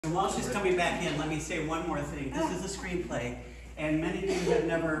And while she's coming back in, let me say one more thing. This is a screenplay, and many of you have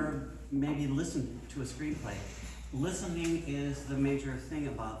never maybe listened to a screenplay. Listening is the major thing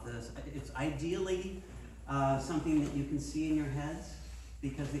about this. It's ideally something that you can see in your heads,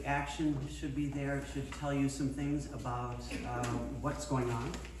 because the action should be there. It should tell you some things about what's going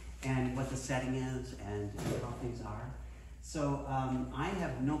on and what the setting is and how things are. So I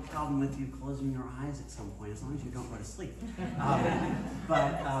have no problem with you closing your eyes at some point, as long as you don't go to sleep.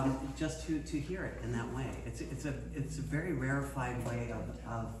 But just to hear it in that way, it's a very rarefied way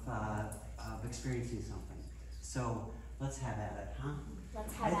of experiencing something. So let's have at it, huh?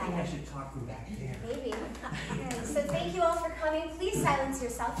 Let's have at it. I think I should talk from back there. Maybe. So thank you all for coming. Please silence your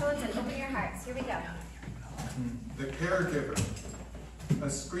cell phones and open your hearts. Here we go. The Caregiver, a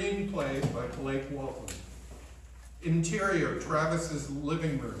screenplay by Blake Walton. Interior, Travis's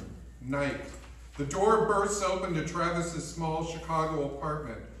living room, night. The door bursts open to Travis's small Chicago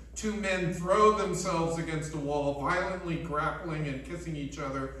apartment. Two men throw themselves against a wall, violently grappling and kissing each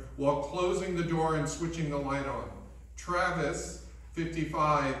other while closing the door and switching the light on. Travis,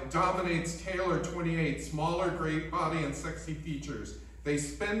 55, dominates Taylor, 28, smaller, great body and sexy features. They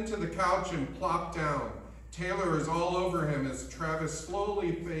spin to the couch and plop down. Taylor is all over him as Travis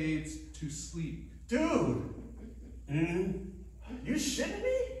slowly fades to sleep. Dude! You shitting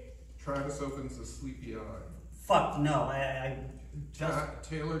me? Travis opens a sleepy eye. Fuck no, I just...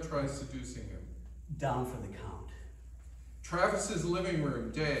 Taylor tries seducing him. Down for the count. Travis's living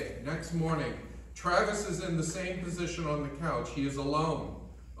room, day. Next morning, Travis is in the same position on the couch. He is alone.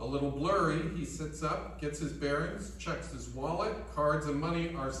 A little blurry, he sits up, gets his bearings, checks his wallet, cards and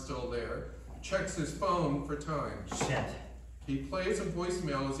money are still there, checks his phone for time. Shit. He plays a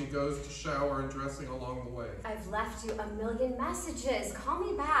voicemail as he goes to shower and dressing along the way. I've left you a million messages. Call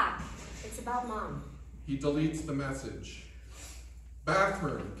me back. It's about Mom. He deletes the message.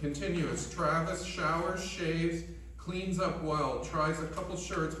 Bathroom, continuous. Travis showers, shaves, cleans up well, tries a couple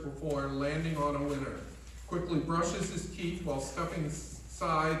shirts before landing on a winner. Quickly brushes his teeth while stuffing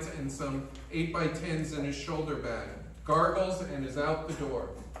sides and some 8x10s in his shoulder bag. Gargles and is out the door.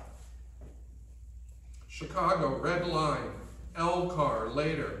 Chicago, red line. L car,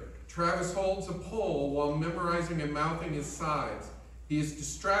 later. Travis holds a pole while memorizing and mouthing his sides. He is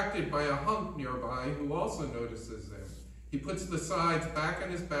distracted by a hunk nearby who also notices him. He puts the sides back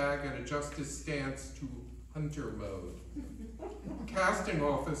in his bag and adjusts his stance to hunter mode. Casting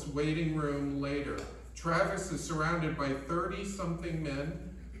office, waiting room, later. Travis is surrounded by 30-something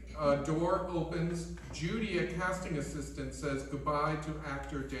men. A door opens. Judy, a casting assistant, says goodbye to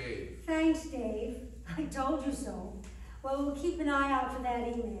actor Dave. Thanks, Dave. I told you so. Well, we'll keep an eye out for that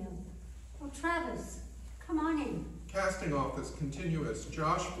email. Well, Travis, come on in. Casting office, continuous.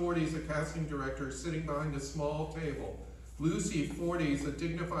 Josh, 40, is a casting director sitting behind a small table. Lucy, 40, is a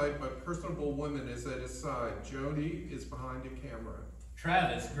dignified but personable woman, is at his side. Jody is behind a camera.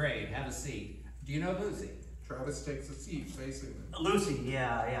 Travis, great. Have a seat. Do you know Lucy? Travis takes a seat facing them. Lucy,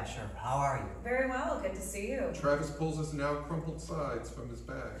 yeah, sure. How are you? Very well, good to see you. Travis pulls his now crumpled sides from his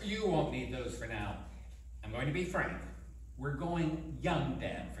bag. You won't need those for now. I'm going to be frank. We're going young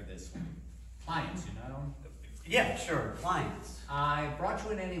dad for this one. Clients, you know? Yeah, sure, clients. I brought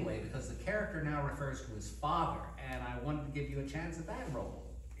you in anyway because the character now refers to his father, and I wanted to give you a chance at that role.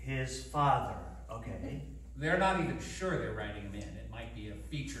 His father, okay. They're not even sure they're writing him in. It might be a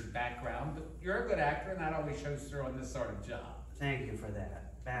featured background, but you're a good actor, and that always shows through on this sort of job. Thank you for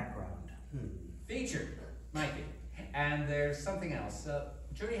that. Background. Featured, might be. And there's something else.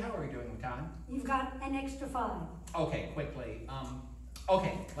 Judy, how are we doing with time? You've got an extra 5. Okay, quickly.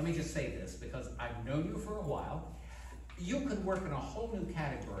 Okay, let me just say this, because I've known you for a while. You could work in a whole new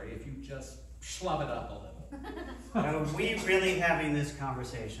category if you just schlub it up a little. Are we really having this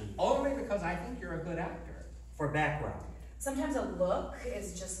conversation? Only because I think you're a good actor. For background. Sometimes a look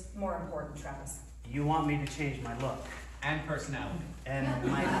is just more important, Travis. You want me to change my look? And personality. And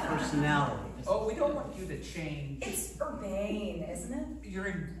my personality. Oh, we don't want you to change. It's urbane, isn't it? You're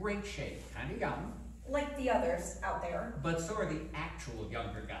in great shape, kind of young. Like the others out there. But so are the actual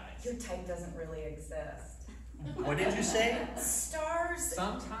younger guys. Your type doesn't really exist. What did you say? Stars.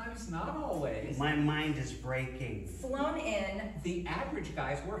 Sometimes, not always. My mind is breaking. Flown in. The average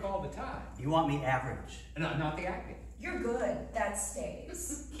guys work all the time. You want me average? No, not the acting. You're good. That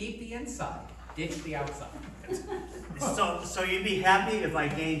stays. Keep the inside. Ditch the outside. So you'd be happy if I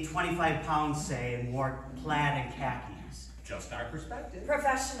gained 25 pounds, say, and wore plaid and khakis? Just our perspective.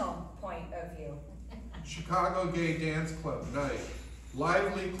 Professional point of view. Chicago Gay Dance Club, night.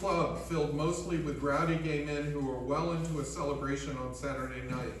 Lively club filled mostly with rowdy gay men who are well into a celebration on Saturday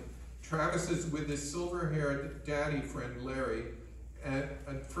night. Travis is with his silver-haired daddy friend Larry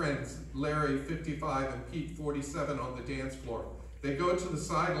and friends, Larry, 55, and Pete, 47, on the dance floor. They go to the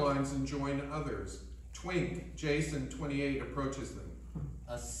sidelines and join others. Twink, Jason, 28, approaches them.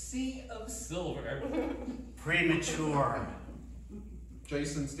 A sea of silver. Premature.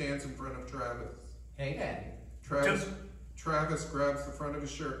 Jason stands in front of Travis. Hey, Daddy. Travis grabs the front of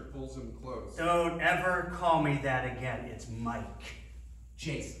his shirt and pulls him close. Don't ever call me that again. It's Mike.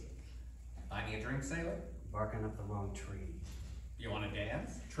 Jason. Buy me a drink, sailor? Barking up the wrong tree. You want to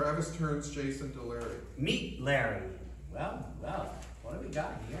dance? Travis turns Jason to Larry. Meet Larry. Well, what do we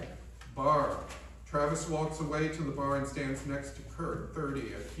got here? Bar. Travis walks away to the bar and stands next to Kurt,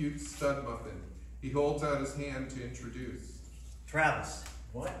 30, a cute stud muffin. He holds out his hand to introduce. Travis.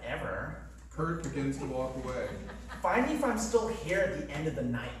 Whatever. Kurt begins to walk away. Find me if I'm still here at the end of the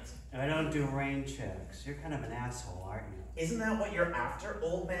night. I don't do rain checks. You're kind of an asshole, aren't you? Isn't that what you're after,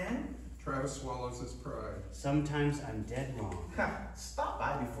 old man? Travis swallows his pride. Sometimes I'm dead wrong. Stop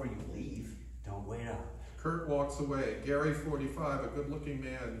by before you leave. Don't wait up. Kurt walks away. Gary, 45, a good-looking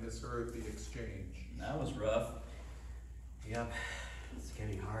man, has heard the exchange. That was rough. Yep, it's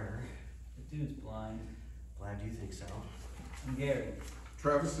getting harder. The dude's blind. Glad you think so. I'm Gary.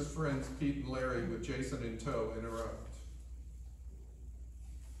 Travis's friends, Pete and Larry, with Jason in tow, interrupt.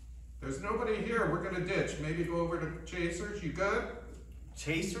 There's nobody here. We're gonna ditch. Maybe go over to Chasers. You good?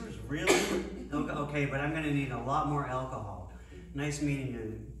 Chasers? Really? Okay, but I'm gonna need a lot more alcohol. Nice meeting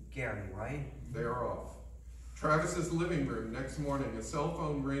you, Gary, right? They are off. Travis's living room. Next morning, a cell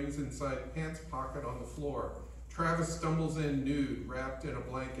phone rings inside pants pocket on the floor. Travis stumbles in nude, wrapped in a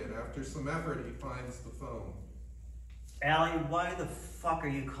blanket. After some effort, he finds the phone. Allie, why the fuck are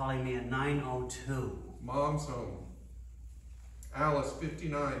you calling me at 9:02? Mom's home. Alice,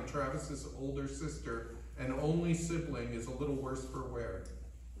 59, Travis's older sister and only sibling, is a little worse for wear.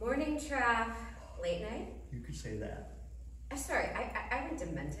 Morning, Trav. Late night? You could say that. I'm sorry, I went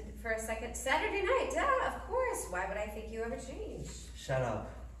demented for a second. Saturday night, duh, of course. Why would I think you ever changed? Shut up.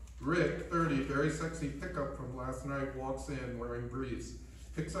 Rick, 30, very sexy pickup from last night, walks in wearing briefs,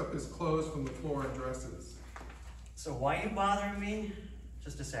 picks up his clothes from the floor and dresses. So why you bothering me?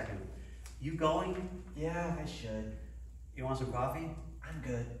 Just a second. You going? Yeah, I should. You want some coffee? I'm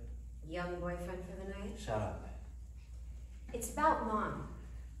good. Young boyfriend for the night? Shut up. It's about Mom.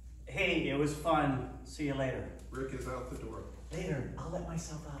 Hey, it was fun. See you later. Rick is out the door. Later, I'll let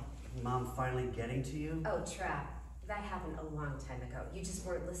myself out. Mom finally getting to you? Oh, Trav, that happened a long time ago. You just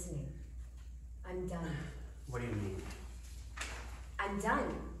weren't listening. I'm done. What do you mean? I'm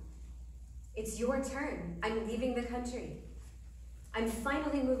done. It's your turn. I'm leaving the country. I'm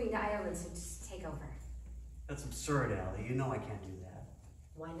finally moving to Ireland, so just take over. That's absurd, Allie. You know I can't do that.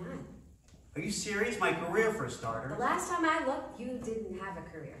 Why not? Are you serious? My career for a starter. The last time I looked, you didn't have a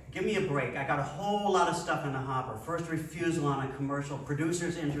career. Give me a break. I got a whole lot of stuff in the hopper. First refusal on a commercial,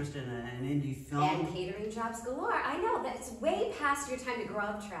 producer's interest in an indie film. And catering jobs galore. I know, that's way past your time to grow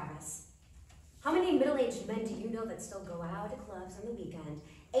up, Travis. How many middle-aged men do you know that still go out to clubs on the weekend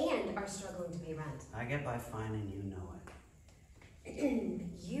and are struggling to pay rent? I get by fine and you know it.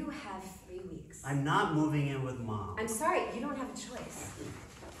 You have 3 weeks. I'm not moving in with Mom. I'm sorry, you don't have a choice.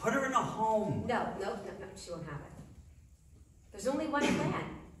 Put her in a home. No, she won't have it. There's only one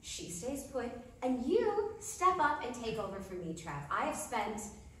plan. She stays put, and you step up and take over for me, Trav. I've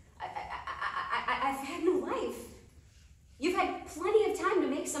had no life. You've had plenty of time to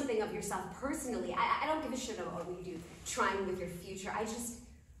make something of yourself personally. I don't give a shit about what you do trying with your future. I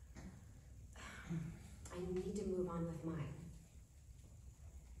need to move on with mine.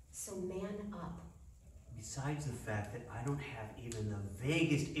 So man up. Besides the fact that I don't have even the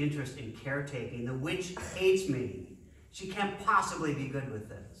vaguest interest in caretaking, the witch hates me. She can't possibly be good with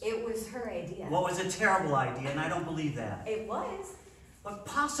this. It was her idea. Well, it was a terrible idea, and I don't believe that. It was. But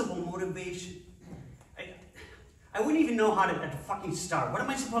possible motivation. I wouldn't even know how to fucking start. What am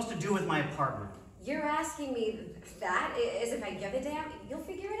I supposed to do with my apartment? You're asking me that as if I give a damn? You'll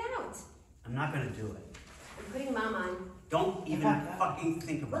figure it out. I'm not gonna do it. I'm putting Mom on. Don't even fucking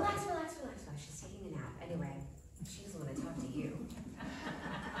think about Relax. it. She's taking a nap. Anyway, she doesn't want to talk to you.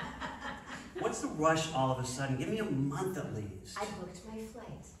 What's the rush all of a sudden? Give me a month at least. I booked my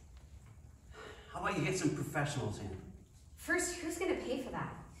flight. How about you get some professionals in? First, who's going to pay for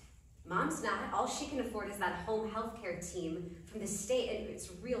that? Mom's not. All she can afford is that home health care team from the state, and it's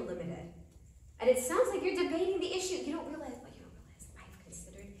real limited. And it sounds like you're debating the issue. You don't realize I've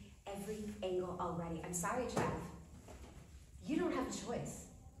considered every angle already. I'm sorry, Trav. You don't have a choice.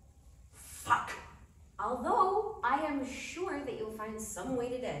 Fuck! Although, I am sure that you'll find some way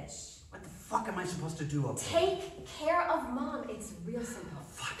to ditch. What the fuck am I supposed to do up there? Take care of Mom. It's real simple.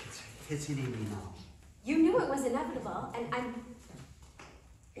 Fuck, it's hitting me now. You knew it was inevitable, and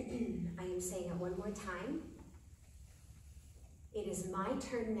I'm saying it one more time. It is my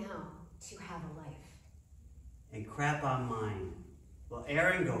turn now to have a life. And crap on mine. Well,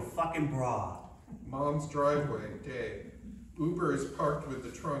 Aaron, go fucking broad. Mom's driveway, day. Uber is parked with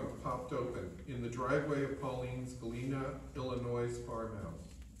the trunk popped open in the driveway of Pauline's Galena, Illinois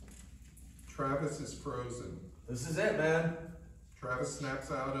farmhouse. Travis is frozen. This is it, man. Travis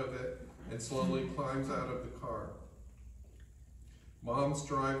snaps out of it and slowly climbs out of the car. Mom's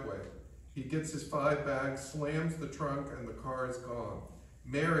driveway. He gets his 5 bags, slams the trunk, and the car is gone.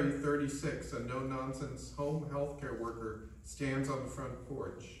 Mary, 36, a no-nonsense home healthcare worker, stands on the front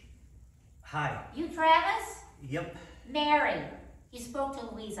porch. Hi. You Travis? Yep. Mary. You spoke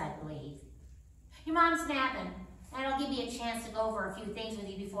to Louise, I believe. Your mom's napping, and I'll give you a chance to go over a few things with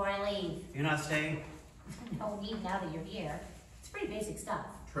you before I leave. You're not staying? No need now that you're here. It's pretty basic stuff.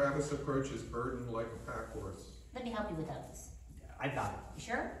 Travis approaches burdened like a pack horse. Let me help you with those. I got it. You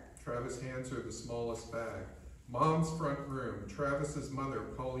sure? Travis hands her the smallest bag. Mom's front room. Travis's mother,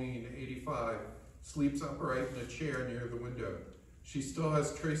 Pauline, 85, sleeps upright in a chair near the window. She still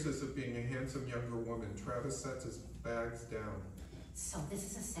has traces of being a handsome younger woman. Travis sets his bags down. So this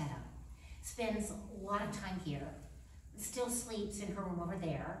is a setup. Spends a lot of time here. Still sleeps in her room over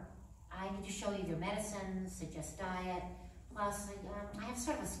there. I need to show you their medicines, suggest diet. Plus, I have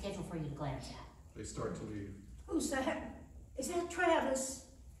sort of a schedule for you to glance at. They start to leave. Who's that? Is that Travis?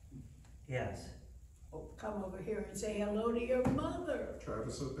 Yes. Oh, come over here and say hello to your mother.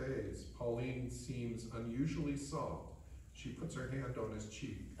 Travis obeys. Pauline seems unusually soft. She puts her hand on his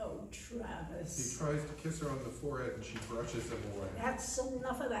cheek. Oh, He Travis. tries to kiss her on the forehead and she brushes him away. That's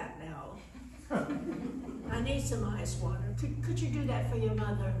enough of that now. I need some ice water. Could you do that for your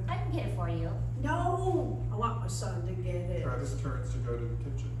mother? I can get it for you. No, I want my son to get it. Travis turns to go to the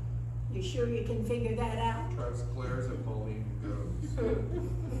kitchen. You sure you can figure that out? Travis glares at Pauline and goes.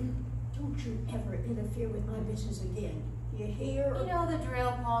 Don't you ever interfere with my business again. You hear? You know the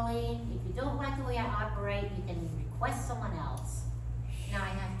drill, Pauline. If you don't like the way I operate, you can request someone else. Now I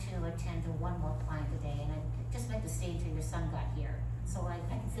have to attend to one more client today, and I just meant to stay until your son got here, so I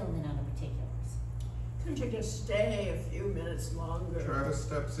can fill in on the particulars. Couldn't you just stay a few minutes longer? Travis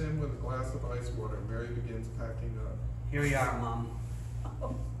steps in with a glass of ice water. Mary begins packing up. Here you are, Mom.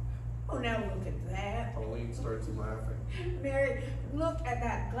 Oh, now look at that. Pauline starts laughing. Mary, look at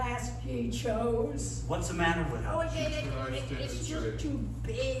that glass he chose. What's the matter with Oh, her? it's just too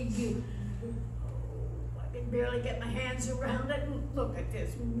big. Oh, I can barely get my hands around it. Look at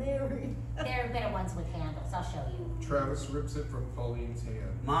this, Mary. There are better ones with handles. I'll show you. Travis rips it from Pauline's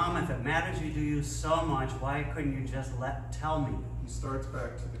hand. Mom, if it matters you to you so much, why couldn't you just tell me? He starts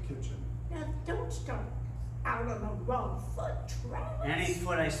back to the kitchen. Now, don't start out on the wrong foot, Travis. Any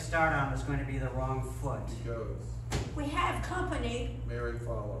foot I start on is going to be the wrong foot. He goes. We have company. Mary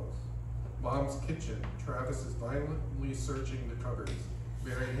follows. Mom's kitchen. Travis is violently searching the cupboards.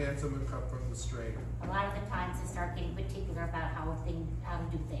 Mary hands him a cup from the strainer. A lot of the times I start getting particular about how to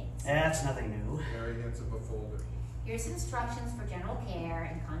do things. That's nothing new. Mary hands him a folder. Here's instructions for general care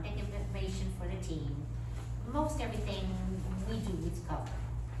and contact information for the team. Most everything we do is covered.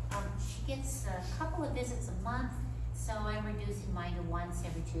 She gets a couple of visits a month, so I'm reducing mine to once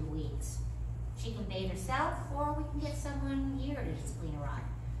every 2 weeks. She can bathe herself, or we can get someone here to just clean her up.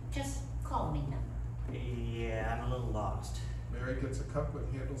 Just call the main number. Yeah, I'm a little lost. Mary gets a cup with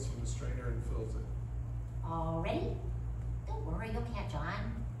handles from the strainer and fills it. All ready? Don't worry, you'll catch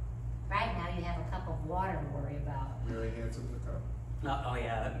on. Right now you have a cup of water to worry about. Mary hands him the cup. Oh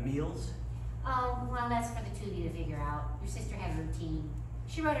yeah, meals? Oh, well, that's for the two of you to figure out. Your sister had a routine.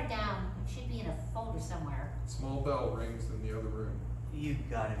 She wrote it down. It should be in a folder somewhere. Small bell rings in the other room. You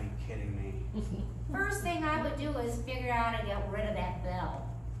gotta be kidding me. First thing I would do is figure out how to get rid of that bell.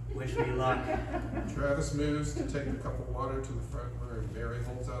 Wish me luck. Travis moves to take a cup of water to the front room. Mary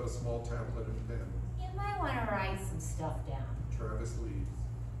holds out a small tablet and pen. You might want to write some stuff down. Travis leaves.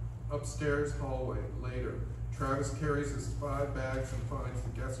 Upstairs hallway, later. Travis carries his 5 bags and finds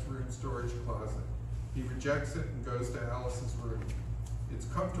the guest room storage closet. He rejects it and goes to Alice's room. It's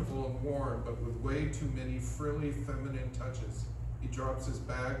comfortable and warm, but with way too many frilly feminine touches. He drops his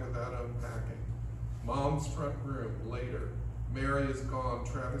bag without unpacking. Mom's front room, later. Mary is gone.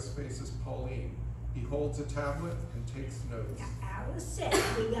 Travis faces Pauline. He holds a tablet and takes notes. Alice said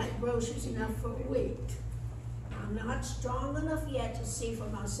we got groceries enough for a week. I'm not strong enough yet to see for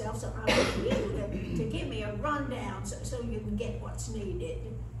myself, so I want you to give me a rundown so you can get what's needed.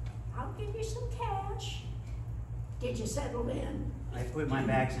 I'll give you some cash. Did you settle in? I put my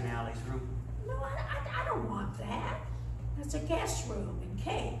bags in Allie's room. No, I don't want that. That's a guest room in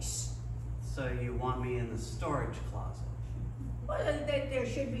case. So you want me in the storage closet? Well, there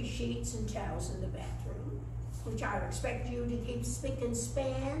should be sheets and towels in the bathroom, which I expect you to keep spick and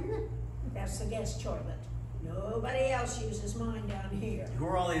span. That's the guest toilet. Nobody else uses mine down here. Who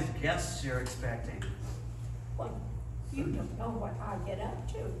are all these guests you're expecting? Well, you don't know what I get up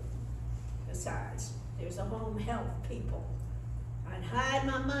to. Besides, there's the home health people. I'd hide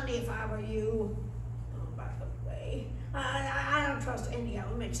my money if I were you. Oh, by the way, I don't trust any of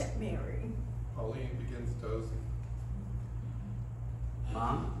them except Mary. Pauline begins dozing.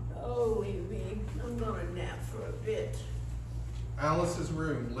 Mom? Oh, Evie, I'm gonna nap for a bit. Alice's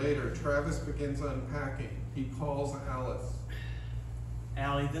room. Later, Travis begins unpacking. He calls Alice.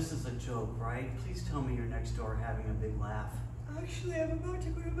 Allie, this is a joke, right? Please tell me you're next door having a big laugh. Actually, I'm about to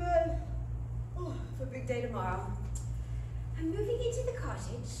go to bed. Oh, it's a big day tomorrow. I'm moving into the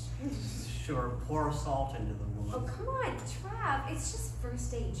cottage. Sure, pour salt into the wound. Oh, come on, Trav. It's just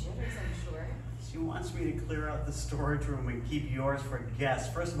first day jitters, I'm sure. She wants me to clear out the storage room and keep yours for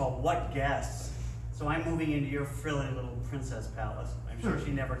guests. First of all, what guests? So I'm moving into your frilly little princess palace. I'm sure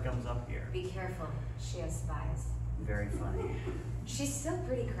she never comes up here. Be careful. She has spies. Very funny. She's still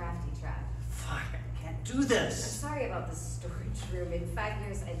pretty crafty, Trav. Fuck, I can't do I'm this. sorry about the storage room. In 5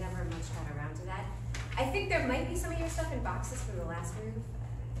 years, I never much got around to that. I think there might be some of your stuff in boxes from the last move.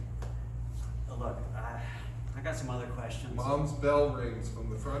 Look, I got some other questions. Mom's bell rings from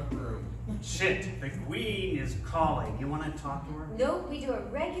the front room. Shit, the queen is calling. You want to talk to her? Nope, we do a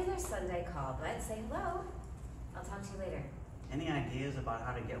regular Sunday call, but say hello. I'll talk to you later. Any ideas about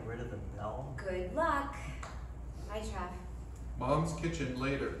how to get rid of the bell? Good luck. Bye, Trav. Mom's kitchen.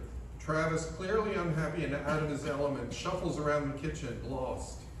 Later, Travis, clearly unhappy and out of his element, shuffles around the kitchen,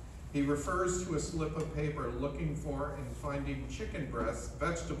 lost. He refers to a slip of paper, looking for and finding chicken breasts,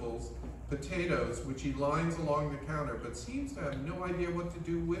 vegetables, potatoes, which he lines along the counter, but seems to have no idea what to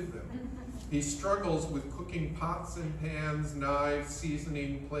do with them. He struggles with cooking pots and pans, knives,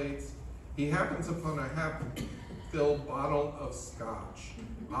 seasoning plates. He happens upon a half-filled bottle of scotch,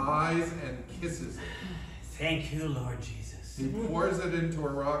 eyes and kisses it. Thank you, Lord Jesus. He pours it into a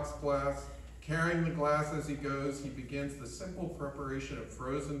rocks glass. Carrying the glass as he goes, he begins the simple preparation of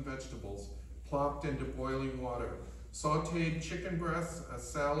frozen vegetables plopped into boiling water, sauteed chicken breasts, a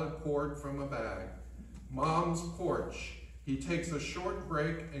salad poured from a bag. Mom's porch. He takes a short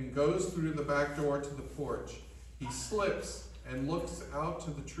break and goes through the back door to the porch. He slips and looks out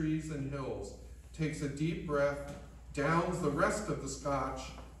to the trees and hills, takes a deep breath, downs the rest of the scotch,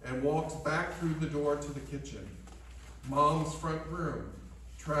 and walks back through the door to the kitchen. Mom's front room.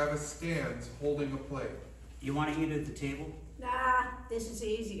 Travis stands holding a plate. You want to eat at the table? Nah, this is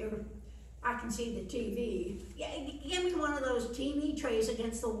easier. I can see the TV. Yeah, give me one of those TV trays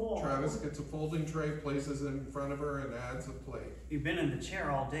against the wall. Travis gets a folding tray, places it in front of her, and adds a plate. You've been in the chair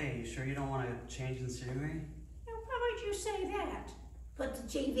all day. You sure you don't want to change the scenery? Now, why would you say that? Put the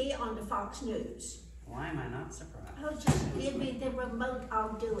TV on the Fox News. Why am I not surprised? Oh, just give me the remote,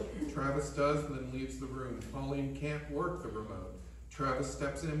 I'll do it. Travis does, then leaves the room. Pauline can't work the remote. Travis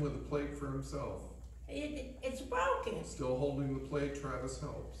steps in with a plate for himself. It's broken. Still holding the plate, Travis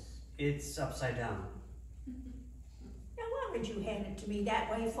helps. It's upside down. Now, why would you hand it to me that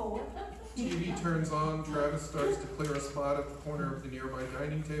way for? TV turns on. Travis starts to clear a spot at the corner of the nearby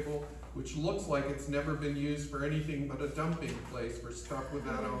dining table, which looks like it's never been used for anything but a dumping place for stuff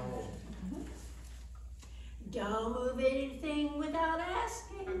without a home. Don't move anything without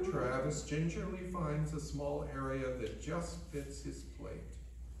asking. Travis gingerly finds a small area that just fits his plate.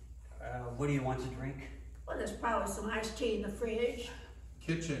 What do you want to drink? Well, there's probably some iced tea in the fridge.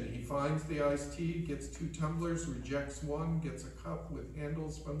 Kitchen. He finds the iced tea, gets 2 tumblers, rejects one, gets a cup with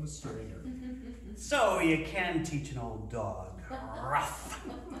handles from the strainer. So you can teach an old dog. Rough.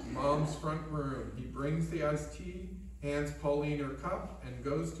 Mom's front room. He brings the iced tea, hands Pauline her cup, and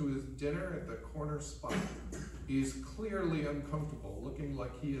goes to his dinner at the corner spot. He is clearly uncomfortable, looking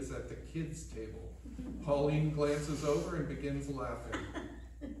like he is at the kids' table. Pauline glances over and begins laughing.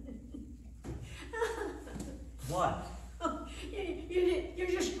 What? You're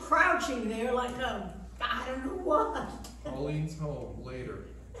just crouching there like I don't know what. Pauline's home. Later,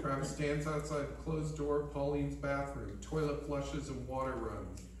 Travis stands outside the closed door of Pauline's bathroom. Toilet flushes and water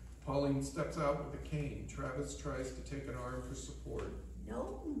runs. Pauline steps out with a cane. Travis tries to take an arm for support.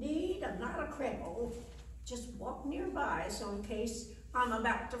 No need, I'm not a cripple. Just walk nearby so in case I'm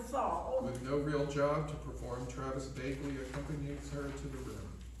about to fall. With no real job to perform, Travis vaguely accompanies her to the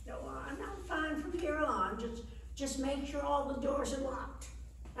room. No, I'm fine from here on. Just make sure all the doors are locked.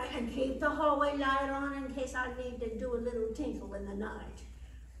 And keep the hallway light on in case I need to do a little tinkle in the night.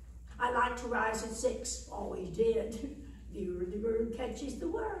 I like to rise at 6, always did. The early bird catches the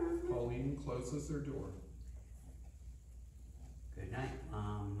worm. Pauline closes their door. Good night,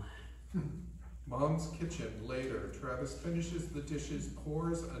 Mom. Mom's kitchen. Later, Travis finishes the dishes,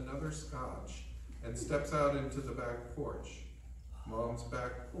 pours another scotch, and steps out into the back porch. Mom's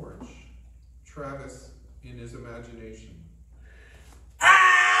back porch. Travis in his imagination.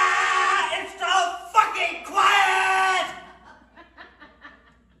 Ah! It's so fucking quiet!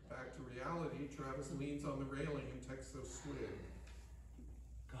 Back to reality, Travis leans on the railing and takes a swig.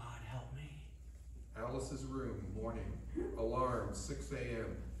 God help me. Alice's room, morning. Alarm, 6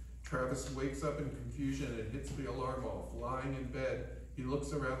 a.m. Travis wakes up in confusion and hits the alarm off. Lying in bed, he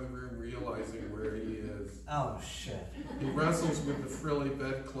looks around the room, realizing where he is. Oh, shit. He wrestles with the frilly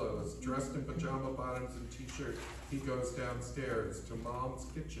bedclothes. Dressed in pajama bottoms and t-shirt, he goes downstairs to Mom's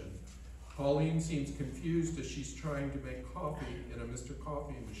kitchen. Pauline seems confused as she's trying to make coffee in a Mr.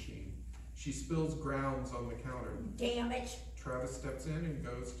 Coffee machine. She spills grounds on the counter. Damn it. Travis steps in and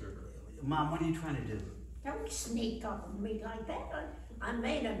goes to her. Mom, what are you trying to do? Don't sneak up on me like that. I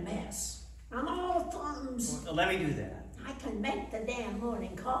made a mess. I'm all thumbs. Well, let me do that. I can make the damn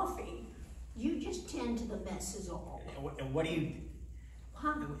morning coffee. You just tend to the mess is all. What do you...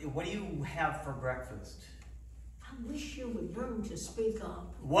 Huh? What do you have for breakfast? I wish you would learn to speak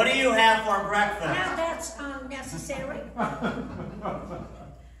up. What do you have for breakfast? Now that's unnecessary. I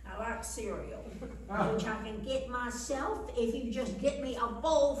like cereal, which I can get myself if you just get me a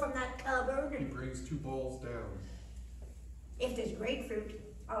bowl from that He cupboard. brings 2 bowls down. If there's grapefruit,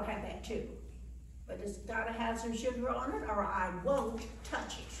 I'll have that too. But it's gotta have some sugar on it or I won't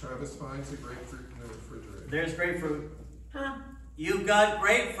touch it. Travis finds a grapefruit in the refrigerator. There's grapefruit. Huh? You've got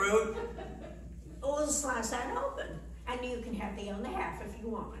grapefruit. We'll slice that open and you can have the other half if you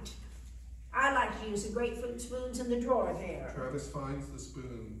want. I like to use the grapefruit spoons in the drawer there. Travis finds the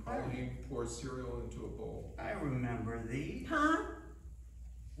spoon. Pauline pours cereal into a bowl. I remember these. Huh?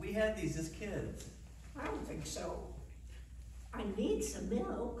 We had these as kids. I don't think so. I need some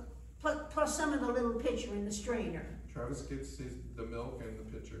milk, plus some of the little pitcher in the strainer. Travis gets the milk and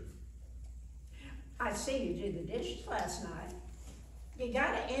the pitcher. I see you did the dishes last night. You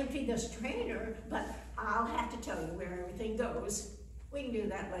gotta empty the strainer, but I'll have to tell you where everything goes. We can do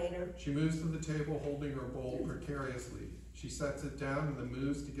that later. She moves to the table holding her bowl precariously. She sets it down and then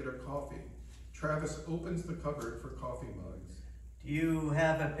moves to get her coffee. Travis opens the cupboard for coffee mugs. Do you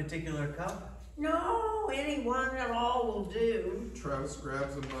have a particular cup? No, any one at all will do. Travis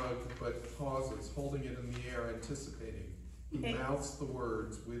grabs a mug but pauses, holding it in the air, anticipating. He mouths the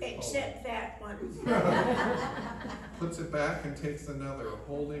words with Except that one. Puts it back and takes another,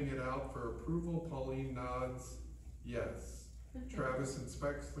 holding it out for approval. Pauline nods yes. Travis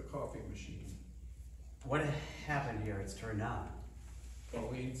inspects the coffee machine. What happened here? It's turned on.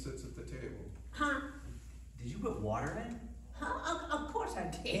 Pauline sits at the table. Huh? Did you put water in? Huh? Of course I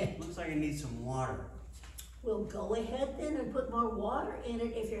did. Looks like it needs some water. Well, go ahead then and put more water in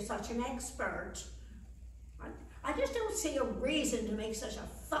it if you're such an expert. I just don't see a reason to make such a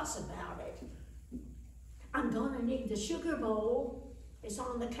fuss about it. I'm gonna need the sugar bowl. It's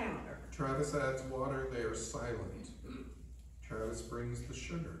on the counter. Travis adds water. They are silent. Travis brings the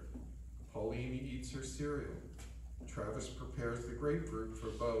sugar. Pauline eats her cereal. Travis prepares the grapefruit for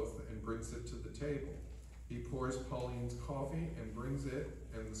both and brings it to the table. He pours Pauline's coffee and brings it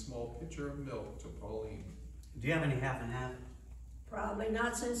and the small pitcher of milk to Pauline. Do you have any half and half? Probably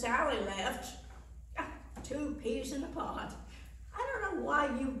not since Allie left. 2 peas in a pot. I don't know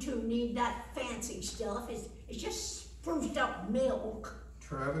why you two need that fancy stuff. It's just spruced up milk.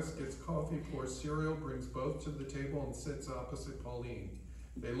 Travis gets coffee, pours cereal, brings both to the table and sits opposite Pauline.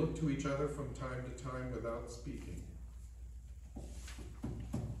 They look to each other from time to time without speaking.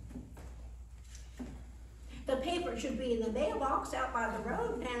 The paper should be in the mailbox out by the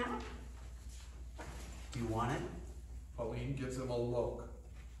road now. Do you want it? Pauline gives him a look.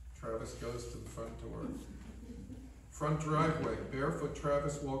 Travis goes to the front door. Front driveway. Barefoot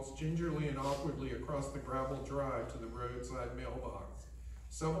Travis walks gingerly and awkwardly across the gravel drive to the roadside mailbox.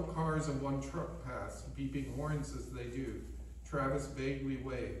 Several cars and 1 truck pass, beeping horns as they do. Travis vaguely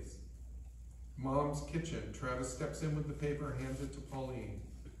waves. Mom's kitchen. Travis steps in with the paper and hands it to Pauline.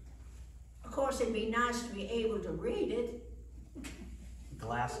 Of course, it'd be nice to be able to read it.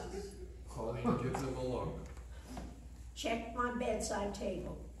 Glasses? Pauline gives him a look. Check my bedside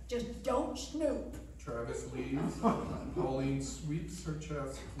table. Just don't snoop. Travis leaves. Pauline sweeps her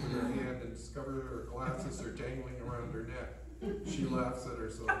chest with her hand and discovers her glasses are dangling around her neck. She laughs at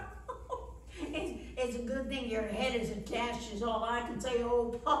herself. It's a good thing your head is attached is all I can say,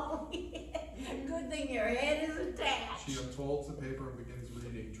 old Polly. Good thing your head is attached. She unfolds the paper and begins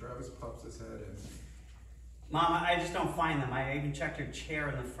reading. Travis pops his head in. Mom, I just don't find them. I even checked your chair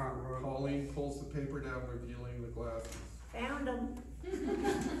in the front room. Pauline pulls the paper down, revealing the glasses. Found them.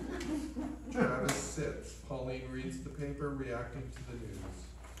 Travis sits. Pauline reads the paper, reacting to the news.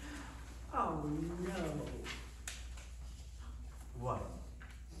 Oh, no. What?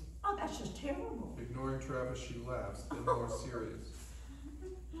 Oh, that's just terrible. Ignoring Travis, she laughs, then more serious.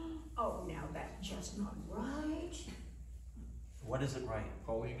 Oh, now that's just not right. What isn't right?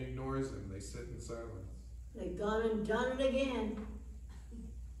 Pauline ignores him. They sit in silence. They've gone and done it again.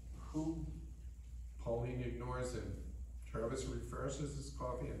 Who? Pauline ignores him. Travis refreshes his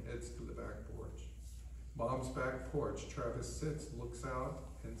coffee and heads to the back porch. Mom's back porch. Travis sits, looks out,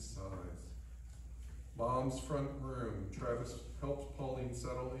 and sighs. Mom's front room. Travis helps Pauline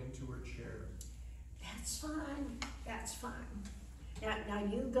settle into her chair. That's fine. That's fine. Now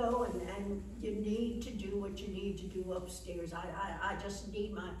you go and you need to do what you need to do upstairs. I just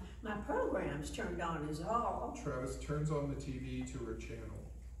need my programs turned on is all. Travis turns on the TV to her channel.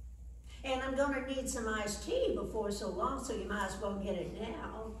 And I'm gonna need some iced tea before so long, so you might as well get it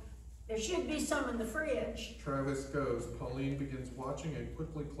now. There should be some in the fridge. Travis goes. Pauline begins watching and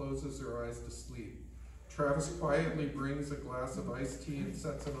quickly closes her eyes to sleep. Travis quietly brings a glass of iced tea and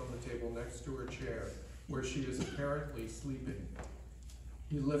sets it on the table next to her chair, where she is apparently sleeping.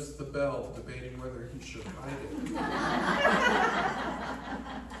 He lifts the bell, debating whether he should hide it.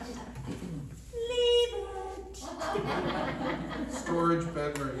 Leave it. Storage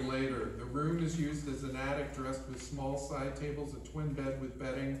bedroom later. The room is used as an attic dressed with small side tables, a twin bed with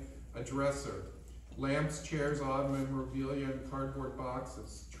bedding, a dresser. Lamps, chairs, odd memorabilia, and cardboard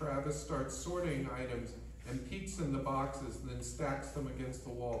boxes. Travis starts sorting items and peeks in the boxes, then stacks them against the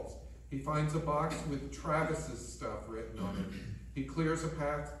walls. He finds a box with Travis's stuff written on it. He clears a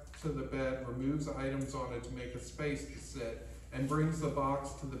path to the bed, removes items on it to make a space to sit, and brings the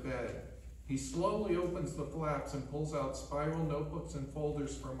box to the bed. He slowly opens the flaps and pulls out spiral notebooks and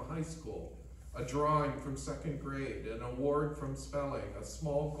folders from high school, a drawing from 2nd grade, an award from spelling, a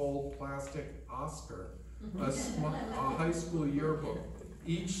small gold plastic Oscar, a high school yearbook,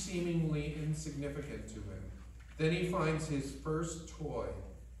 each seemingly insignificant to him. Then he finds his first toy,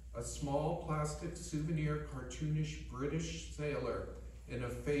 a small plastic souvenir cartoonish British sailor in a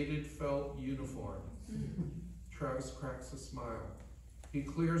faded felt uniform. Travis cracks a smile. He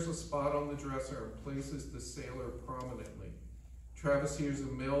clears a spot on the dresser and places the sailor prominently. Travis hears a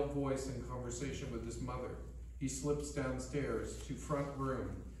male voice in conversation with his mother. He slips downstairs to front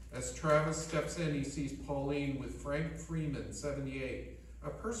room. As Travis steps in, he sees Pauline with Frank Freeman, 78, a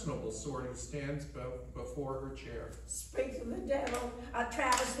personable sort who stands before her chair. Speak of the devil.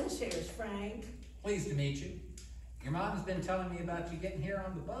 Travis, this here's Frank. Pleased to meet you. Your mom's been telling me about you getting here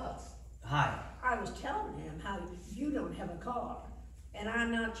on the bus. Hi. I was telling him how you don't have a car. And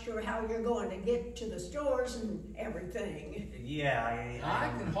I'm not sure how you're going to get to the stores and everything. Yeah,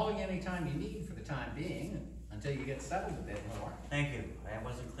 I can haul you anytime you need for the time being, until you get settled a bit more. Thank you. I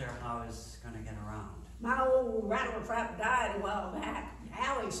wasn't clear how I was going to get around. My old rattler trap died a while back.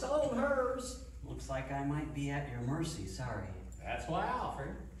 Allie sold hers. Looks like I might be at your mercy. Sorry. That's why I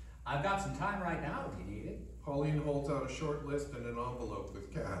offered. I've got some time right now if you need it. Pauline holds out a short list and an envelope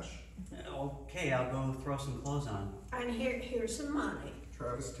with cash. Okay, I'll go throw some clothes on. And here's some money.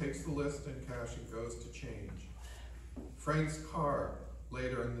 Travis takes the list and cash and goes to change. Frank's car.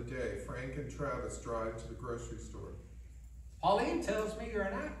 Later in the day, Frank and Travis drive to the grocery store. Pauline tells me you're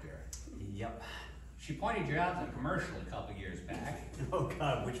an actor. Yep. She pointed you out in a commercial a couple years back. Oh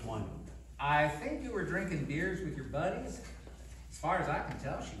God, which one? I think you were drinking beers with your buddies. As far as I can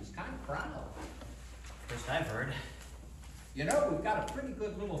tell, she was kind of proud. First I've heard. You know, we've got a pretty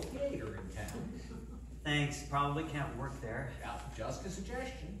good little theater in town. Thanks, probably can't work there. Yeah, just a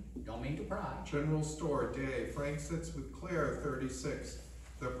suggestion. Don't mean to pry. General store day. Frank sits with Claire, 36,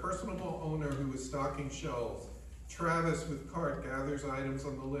 the personable owner who is stocking shelves. Travis, with cart, gathers items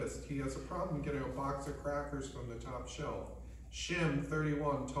on the list. He has a problem getting a box of crackers from the top shelf. Shim,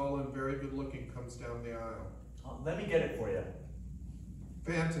 31, tall and very good looking, comes down the aisle. Let me get it for you.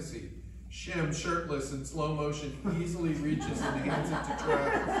 Fantasy. Shim, shirtless in slow motion, easily reaches and hands it to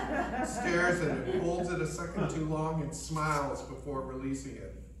Travis. Stares at it, holds it a second too long, and smiles before releasing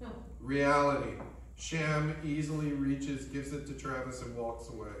it. Reality. Sham easily reaches, gives it to Travis, and walks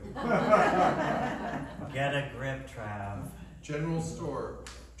away. Get a grip, Trav. General store.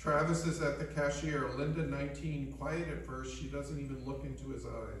 Travis is at the cashier. Linda, 19, quiet at first. She doesn't even look into his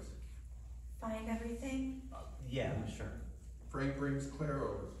eyes. Find everything? Yeah, sure. Frank brings Claire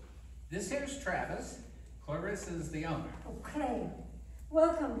over. This here's Travis. Clarissa's the owner. Oh, Claire,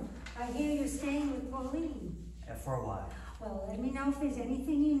 welcome. I hear you're staying with Pauline. For a while. Well, let me know if there's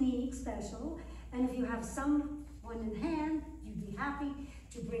anything you need special, and if you have someone in hand, you'd be happy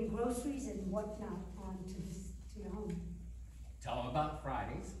to bring groceries and whatnot on to your home. Tell them about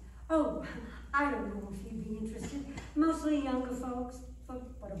Fridays. Oh, I don't know if you'd be interested. Mostly younger folks,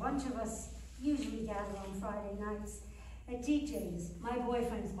 but a bunch of us usually gather on Friday nights at DJ's, my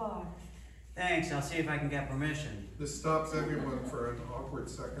boyfriend's bar. Thanks, I'll see if I can get permission. This stops everyone for an awkward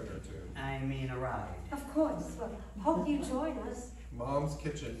second or two. I mean a ride. Of course. Well, hope you join us. Mom's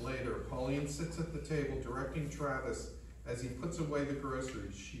kitchen later. Pauline sits at the table directing Travis as he puts away the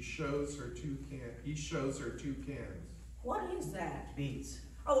groceries. He shows her two cans. What is that? Beats.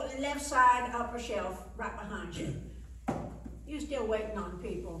 Oh, left side, upper shelf, right behind you. You still waiting on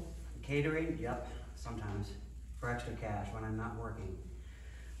people? Catering? Yep, sometimes. For extra cash when I'm not working.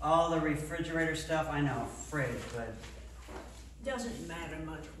 All the refrigerator stuff, I know, fridge, but Doesn't matter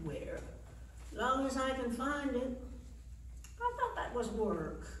much where. Long as I can find it. I thought that was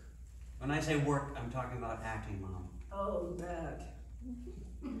work. when I say work, I'm talking about acting, Mom. Oh, that.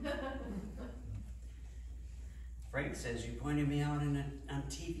 Frank says you pointed me out on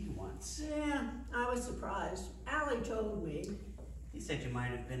TV once. Yeah, I was surprised. Allie told me. He said you might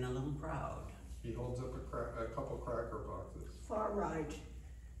have been a little proud. He holds up a couple cracker boxes. Far right.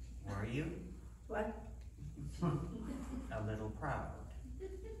 Were you? What? A little proud.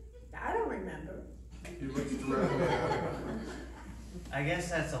 I don't remember. He looks directly at her. I guess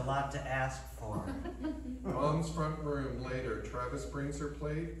that's a lot to ask for. Mom's front room later. Travis brings her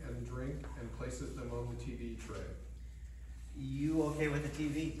plate and drink and places them on the TV tray. You okay with the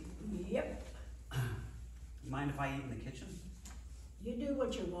TV? Yep. Mind if I eat in the kitchen? You do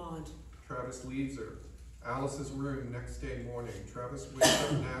what you want. Travis leaves her. Alice's room next day morning. Travis wakes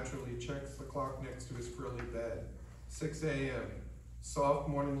up naturally, checks the clock next to his frilly bed. 6 a.m. Soft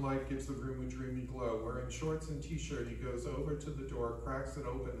morning light gives the room a dreamy glow. Wearing shorts and t-shirt, he goes over to the door, cracks it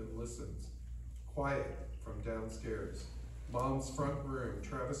open, and listens. Quiet from downstairs. Mom's front room.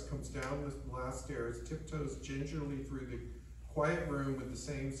 Travis comes down the last stairs, tiptoes gingerly through the quiet room with the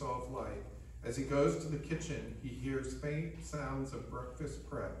same soft light. As he goes to the kitchen, he hears faint sounds of breakfast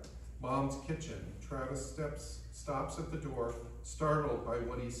prep. Mom's kitchen. Travis stops at the door, startled by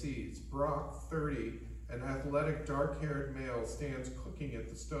what he sees. Brock, 30, an athletic, dark-haired male, stands cooking at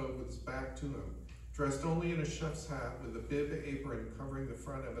the stove with his back to him. Dressed only in a chef's hat with a bib apron covering the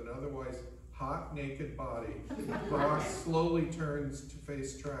front of an otherwise hot, naked body, Brock slowly turns to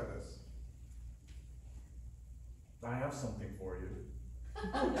face Travis. I have something for you.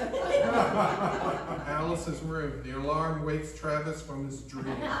 Alice's room. The alarm wakes Travis from his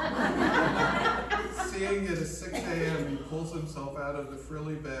dream. Seeing it is 6 a.m., he pulls himself out of the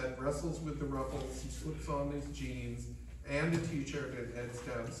frilly bed, wrestles with the ruffles, he slips on his jeans and a t-shirt and heads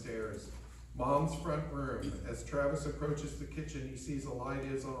downstairs. Mom's front room. As Travis approaches the kitchen, he sees a light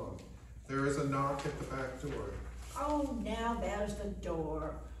is on. There is a knock at the back door. Oh, now there's the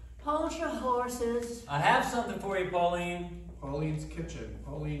door. Hold your horses. I have something for you, Pauline. Pauline's kitchen.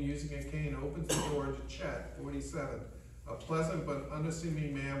 Pauline, using a cane, opens the door to Chet, 47, a pleasant but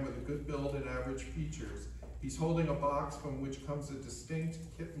unassuming man with a good build and average features. He's holding a box from which comes a distinct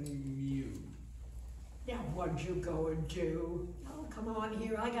kitten mew. Now what'd you go and do? Oh, come on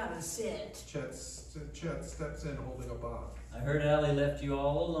here, I gotta sit. Chet steps in holding a box. I heard Allie left you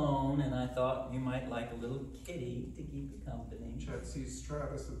all alone, and I thought you might like a little kitty to keep you company. Chet sees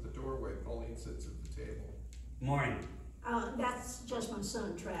Travis at the doorway. Pauline sits at the table. Morning. That's just my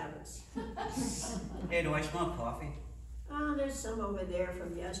son, Travis. Hey, do I smell coffee? There's some over there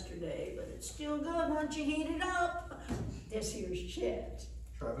from yesterday, but it's still good once you heat it up. This here's Chet.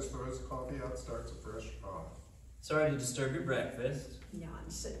 Travis throws coffee out, starts a fresh pot. Sorry to disturb your breakfast.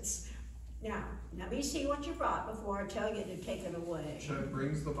 Nonsense. Now, let me see what you brought before I tell you to take it away. Chet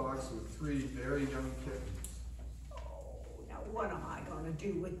brings the box with 3 very young kittens. Oh, now what am I gonna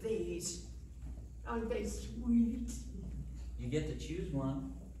do with these? Aren't they sweet? You get to choose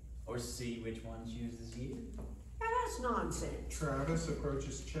one, or see which one chooses you. Now that's nonsense. Travis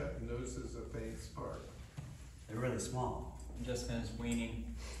approaches Chet and notices a faint spark. They're really small. I'm just finished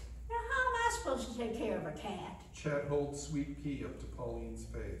weaning. Now how am I supposed to take care of a cat? Chet holds Sweet Pea up to Pauline's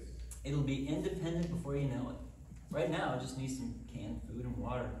face. It'll be independent before you know it. Right now, I just need some canned food and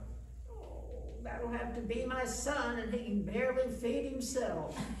water. Oh, that'll have to be my son, and he can barely feed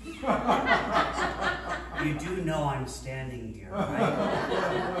himself. You do know I'm standing here,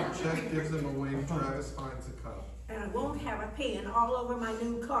 right? Chet gives him a wink. Travis finds a cup. And I won't have a pen all over my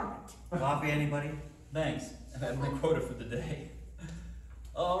new carpet. Coffee, anybody? Thanks. I've had my quota for the day.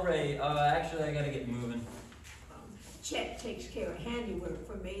 All right, actually, I gotta get moving. Chet takes care of handiwork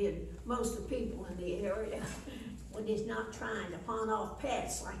for me and most of the people in the area when he's not trying to pawn off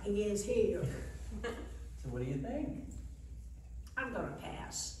pets like he is here. So what do you think? I'm gonna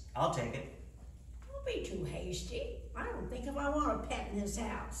pass. I'll take it. Don't be too hasty. I I don't think if I want a pet in this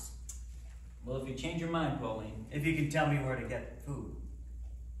house. Well, if you change your mind, Pauline. If you can tell me where to get food.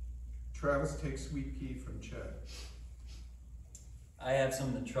 Travis takes Sweet Pea from Chet. I have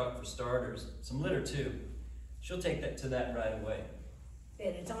some in the truck for starters. Some litter, too. She'll take that to that right away.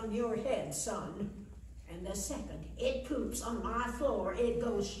 Then it's on your head, son. And the second it poops on my floor, it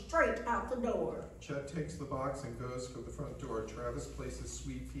goes straight out the door. Chet takes the box and goes for the front door. Travis places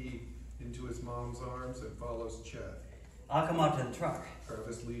Sweet Pea into his mom's arms and follows Chet. I'll come out to the truck.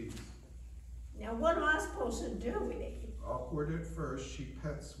 Travis leaves. Now what am I supposed to do with it? Awkward at first, she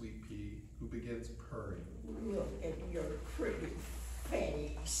pets Sweet Pea, who begins purring. Look at your pretty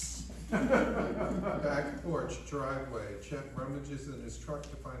face. Back porch, driveway. Chet rummages in his truck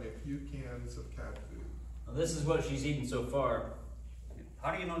to find a few cans of cat food. Well, this is what she's eaten so far.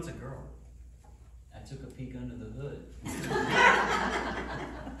 How do you know it's a girl? I took a peek under the hood.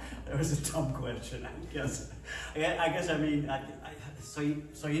 That was a dumb question, I guess. I mean, so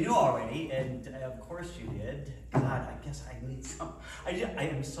you knew already, and of course you did. God, I guess I need some. I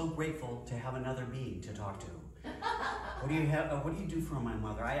am so grateful to have another being to talk to. What do you have? What do you do for my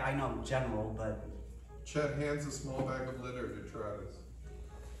mother? I know general, but Chet hands a small bag of litter to Travis.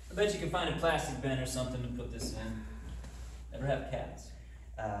 I bet you can find a plastic bin or something to put this in. Ever have cats?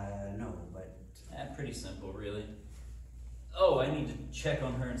 No, but Pretty simple, really. Oh, I need to check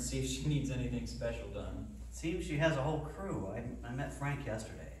on her and see if she needs anything special done. seems she has a whole crew. I met Frank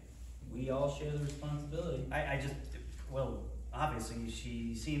yesterday. We all share the responsibility. Well, obviously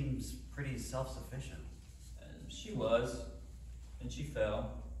she seems pretty self-sufficient. She was, and she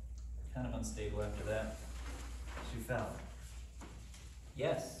fell. Kind of unstable after that. She fell.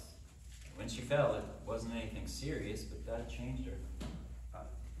 Yes. When she fell, it wasn't anything serious, but that changed her.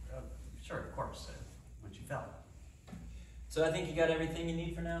 Sure, of course, when she fell. So I think you got everything you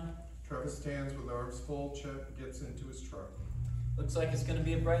need for now? Travis stands with arms full. Chet gets into his truck. Looks like it's gonna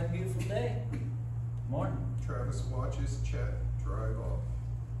be a bright and beautiful day. Morning. Travis watches Chet drive off.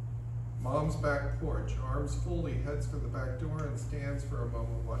 Mom's back porch. Arms full, he heads for the back door and stands for a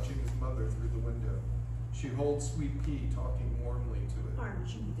moment watching his mother through the window. She holds Sweet Pea, talking warmly to it. Aren't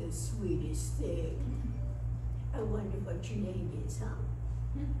you the sweetest thing? I wonder what your name is, huh?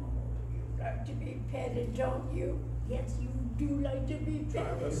 Oh, you like to be petted, don't you? Yes, you do like to be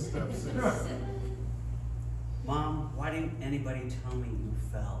Travis petted. steps in. Mom, why didn't anybody tell me you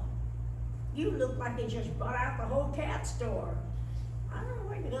fell? You look like they just brought out the whole cat store. I don't know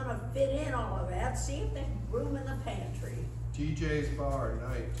where you're gonna fit in all of that. See if there's room in the pantry. DJ's Bar,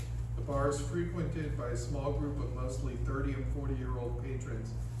 night. The bar is frequented by a small group of mostly 30 and 40-year-old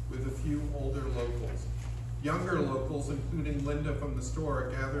patrons with a few older locals. Younger locals, including Linda from the store, are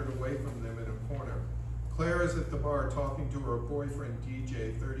gathered away from them in a corner. Claire is at the bar talking to her boyfriend,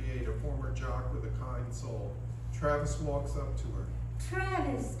 DJ, 38, a former jock with a kind soul. Travis walks up to her.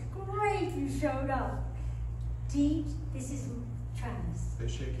 Travis, great you showed up. Deej, this is Travis. They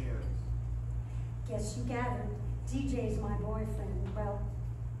shake hands. Guess you gathered. DJ's my boyfriend. Well,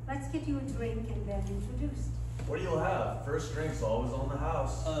 let's get you a drink and then introduced. What do you have? First drink's always on the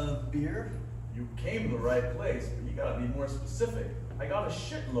house. Beer? You came to the right place, but you gotta be more specific. I got a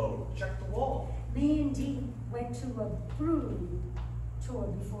shitload. Check the wall. Me and Dee went to a brewery tour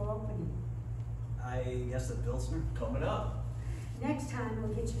before opening. I guess the Pilsner? Coming up. Next time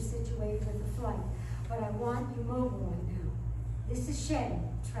we'll get you situated with the flight, but I want you mobile right now. This is Shay.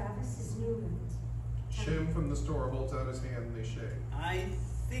 Travis is Newland. Shim from the store holds out his hand and they shake. I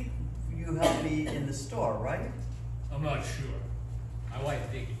think you helped me in the store, right? I'm not sure. My wife,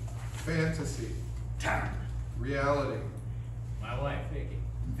 Vicky. Fantasy. Darn. Reality. My wife, Vicky.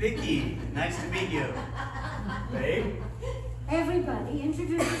 Vicky, nice to meet you. Babe? Everybody,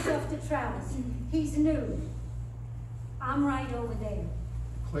 introduce yourself to Travis. He's new. I'm right over there.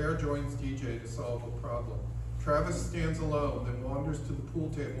 Claire joins DJ to solve a problem. Travis stands alone, then wanders to the pool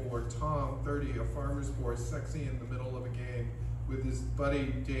table where Tom, 30, a farmer's boy, sexy in the middle of a game, with his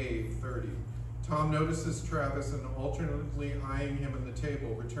buddy Dave, 30. Tom notices Travis and alternately eyeing him at the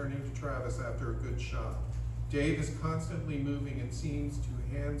table, returning to Travis after a good shot. Dave is constantly moving and seems too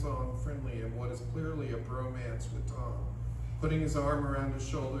hands-on friendly in what is clearly a bromance with Tom. Putting his arm around his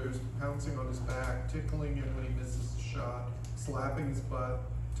shoulders, pouncing on his back, tickling him when he misses a shot, slapping his butt.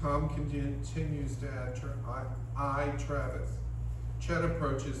 Tom continues to eye Travis. Chet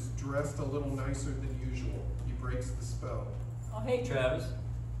approaches, dressed a little nicer than usual. He breaks the spell. Oh, hey, Travis.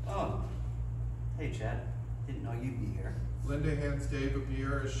 Oh. Hey, Chad. Didn't know you'd be here. Linda hands Dave a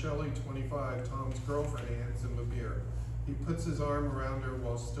beer as Shelley, 25, Tom's girlfriend, hands him a beer. He puts his arm around her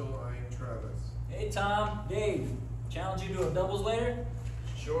while still eyeing Travis. Hey, Tom. Dave. Challenge you to a doubles later?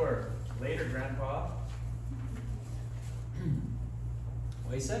 Sure. Later, Grandpa.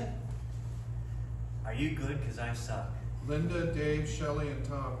 What do you say? Are you good? Because I suck. Linda, Dave, Shelley, and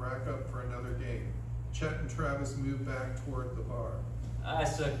Tom rack up for another game. Chet and Travis move back toward the bar. I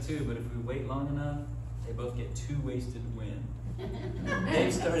suck too, but if we wait long enough, they both get too wasted to win.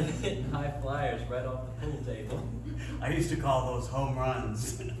 Dave started hitting high flyers right off the pool table. I used to call those home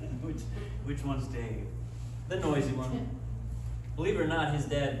runs. Which one's Dave? The noisy one. Believe it or not, his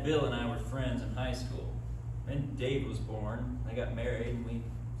dad Bill and I were friends in high school. Then Dave was born, I got married, and we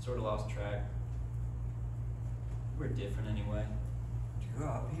sort of lost track. We're different anyway. Did you grow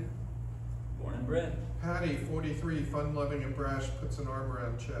up here? Born and bred. Patty, 43, fun-loving and brash, puts an arm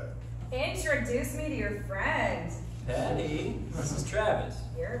around Chet. Introduce me to your friend. Patty, this is Travis.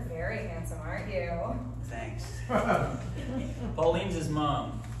 You're very handsome, aren't you? Thanks. Pauline's his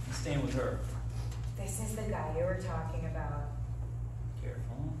mom. He's staying with her. This is the guy you were talking about.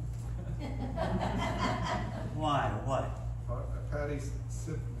 Careful. Why? What? Patty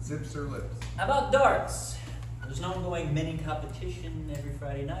zips her lips. How about darts? There's an ongoing mini competition every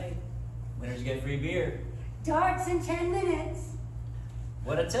Friday night. Winners get free beer. Darts in 10 minutes.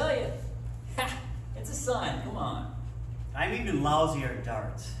 What'd I tell you? Ha! It's a sign, come on. I'm even lousier at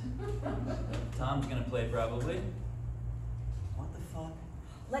darts. Tom's gonna play probably. What the fuck?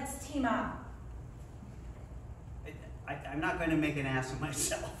 Let's team up. I'm not going to make an ass of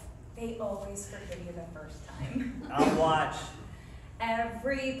myself. They always forgive you the first time. I'll watch.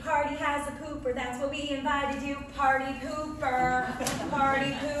 Every party has a pooper. That's what we invited you. Party pooper.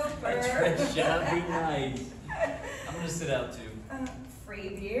 Party pooper. That'd be nice. I'm gonna sit out too. Free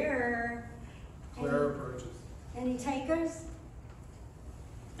beer. Claire approaches. Any takers?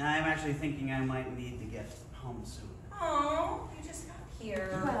 I'm actually thinking I might need to get home soon. Oh, you just got here.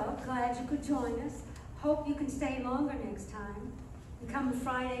 Well, glad you could join us. Hope you can stay longer next time. Become a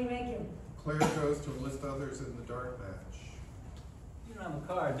Friday regular. Claire goes to enlist others in the dart match. You don't have a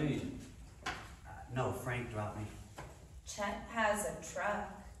car, do you? No, Frank dropped me. Chet has a truck.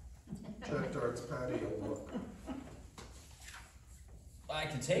 Chet darts Patty a look. I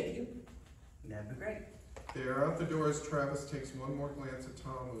can take you. That'd be great. They are out the door as Travis takes one more glance at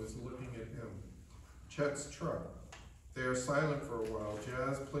Tom, who is looking at him. Chet's truck. They are silent for a while.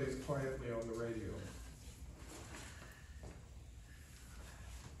 Jazz plays quietly on the radio.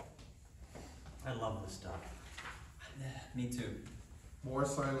 I love this stuff. Me too. More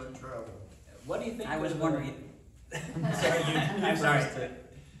silent travel. What do you think? I was of, wondering. I'm sorry, I'm sorry.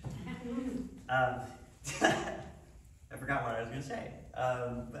 I forgot what I was going to say.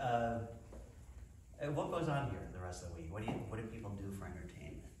 What goes on here the rest of the week? What do people do for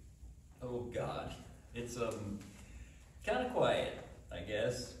entertainment? Oh God, it's kind of quiet, I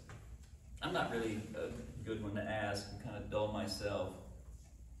guess. I'm not really a good one to ask. I'm kind of dull myself.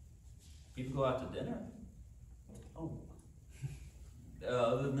 People go out to dinner. Oh.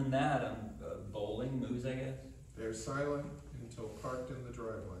 Other than that, bowling, movies, I guess. They're silent until parked in the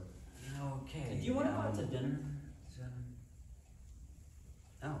driveway. Okay. Do you want to go out to dinner?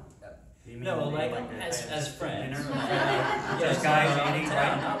 No. You mean No, they like to as have friends. Dinner? Yes, Just guys eating,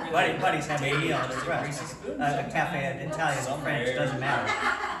 not right? really. Buddies having a meal at a Greasy restaurant. spoon A cafe, sometimes. Italian, Somewhere. French, doesn't matter.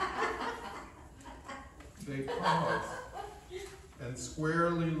 They pause and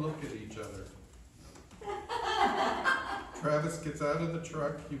squarely look at each other. Travis gets out of the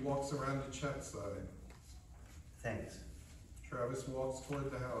truck. He walks around to Chet's side. Thanks. Travis walks toward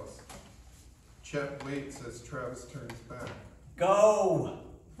the house. Chet waits as Travis turns back. Go!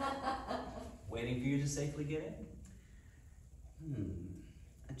 Waiting for you to safely get in.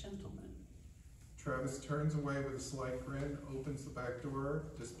 A gentleman. Travis turns away with a slight grin, opens the back door,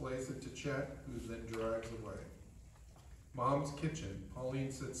 displays it to Chet, who then drives away. Mom's kitchen.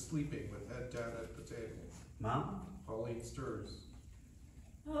 Pauline sits sleeping with head down at the table. Mom? Pauline stirs.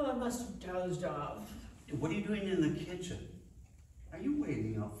 Oh, I must have dozed off. What are you doing in the kitchen? Are you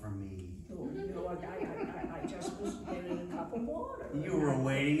waiting up for me? Oh, no, I just was getting a cup of water. You were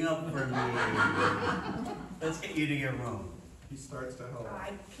waiting up for me. Let's get you to your room. He starts to help.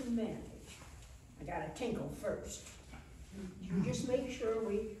 I can manage. I gotta tinkle first. You just make sure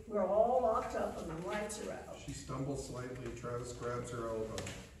we're all locked up and the lights are out. She stumbles slightly. Travis grabs her elbow.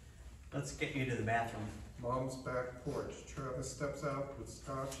 Let's get you to the bathroom. Mom's back porch. Travis steps out with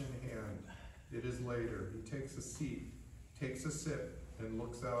scotch in hand. It is later. He takes a seat, takes a sip, and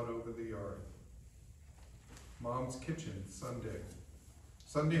looks out over the yard. Mom's kitchen, Sunday.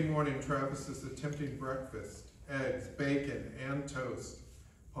 Sunday morning, Travis is attempting breakfast. Eggs, bacon, and toast.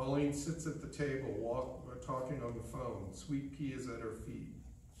 Pauline sits at the table, talking on the phone. Sweet pea is at her feet.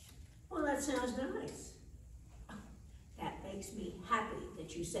 Well, that sounds nice. That makes me happy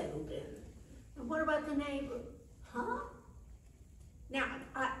that you settled in. And what about the neighbor? Huh? Now,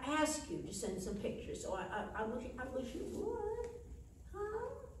 I asked you to send some pictures, so I wish you would.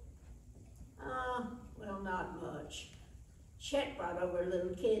 Huh? Well, not much. Chet brought over a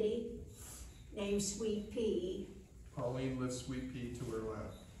little kitty named Sweet Pea. Pauline lifts Sweet Pea to her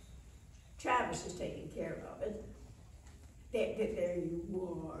lap. Travis is taking care of it. There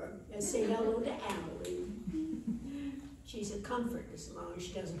you are. And say hello to Allie. She's a comfort as long as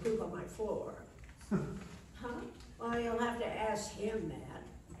she doesn't poop on my floor. Huh? Well, you'll have to ask him that.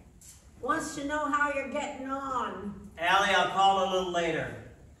 Wants to know how you're getting on. Allie, I'll call a little later.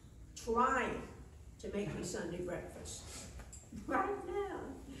 Trying to make me Sunday breakfast. Right now.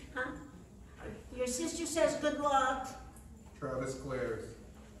 Huh? Your sister says good luck. Travis glares.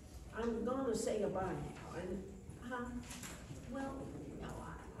 I'm going to say goodbye now. And, well, no,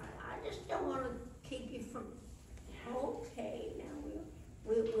 I just don't want to keep you from... Okay, now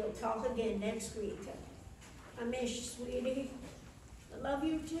we'll talk again next week. I miss you, sweetie. I love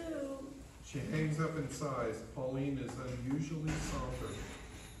you too. She hangs up and sighs. Pauline is unusually somber.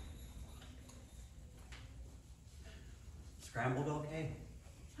 Scrambled okay?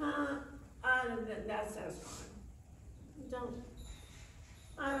 That's fine. I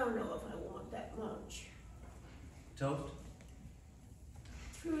don't know if I want that much. Toast?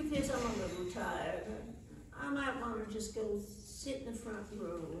 Truth is, I'm a little tired. I might want to just go sit in the front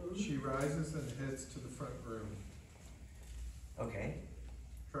room. She rises and heads to the front room. Okay.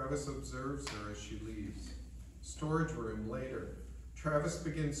 Travis observes her as she leaves. Storage room later. Travis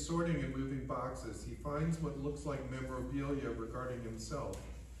begins sorting and moving boxes. He finds what looks like memorabilia regarding himself.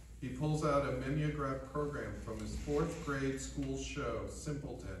 He pulls out a mimeograph program from his 4th grade school show,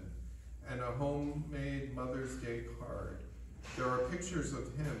 Simpleton, and a homemade Mother's Day card. There are pictures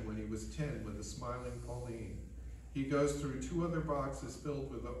of him when he was 10 with a smiling Pauline. He goes through 2 other boxes filled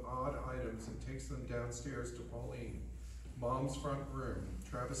with odd items and takes them downstairs to Pauline. Mom's front room.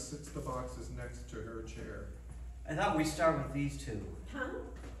 Travis sits the boxes next to her chair. I thought we'd start with these 2. Huh?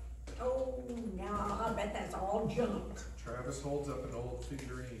 Oh, now I bet that's all junk. Travis holds up an old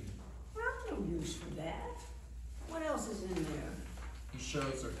figurine. Well, no use for that. What else is in there? He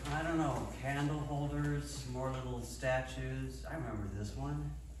shows her. I don't know, candle holders, more little statues. I remember this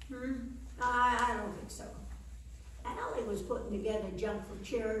one. I don't think so. Allie was putting together junk for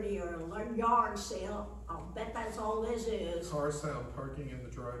charity or a yard sale. I'll bet that's all this is. Car sound parking in the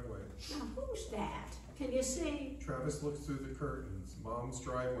driveway. Now, who's that? Can you see? Travis looks through the curtains. Mom's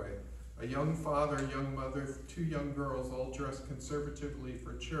driveway. A young father, young mother, 2 young girls, all dressed conservatively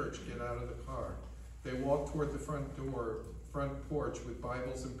for church, get out of the car. They walk toward the front porch with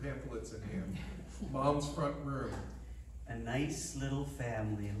Bibles and pamphlets in hand. Mom's front room. A nice little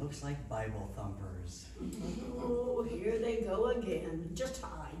family. It looks like Bible thumpers. Oh, here they go again. Just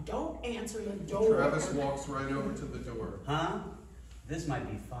hide. Don't answer the door. Travis walks right over to the door. Huh? This might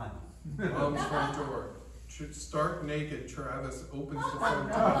be fun. Mom's front door. Stark naked, Travis opens the front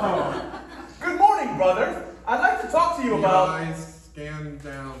door. Good morning, brother. I'd like to talk to you The about... eyes scan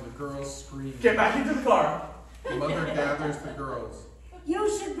down. The girls scream. Get back into the car. The mother gathers the girls. You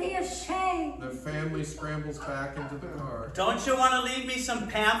should be ashamed. The family scrambles back into the car. Don't you want to leave me some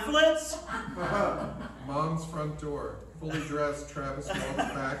pamphlets? Mom's front door. Fully dressed, Travis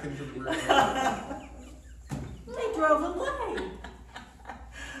walks back into the room. They drove away.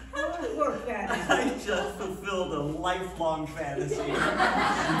 How did it work that? I just fulfilled a lifelong fantasy. She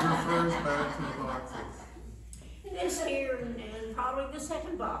refers back to the boxes. This here and probably the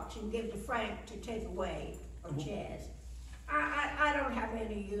second box you give to Frank to take away, or Chaz. I don't have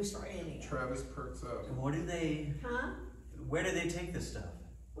any use for any. Travis perks up. What do they... Huh? Where do they take this stuff?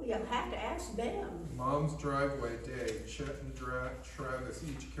 Well, you'll have to ask them. Mom's driveway day. Chet and Travis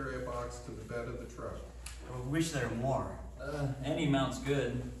each carry a box to the bed of the truck. I wish there were more. Any amount's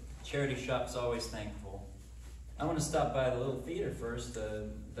good. Charity shop's always thankful. I want to stop by the little theater first,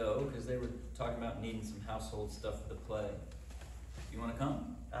 though, because they were talking about needing some household stuff for the play. You want to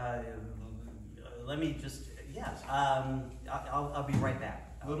come? Let me just... Yes, I'll be right back.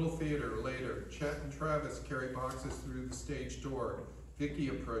 Little theater later. Chet and Travis carry boxes through the stage door. Vicky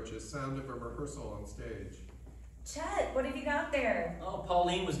approaches, sound of a rehearsal on stage. Chet, what have you got there? Oh,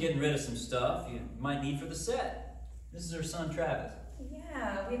 Pauline was getting rid of some stuff you might need for the set. This is her son, Travis.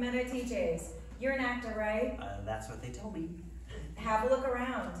 Yeah, we met at TJ's. You're an actor, right? That's what they told me. Have a look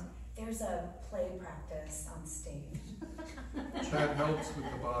around. There's a play practice on stage. Chet helps with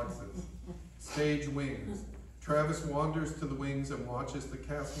the boxes. Stage wings. Travis wanders to the wings and watches the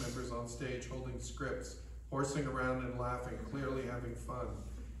cast members on stage holding scripts, horsing around and laughing, clearly having fun.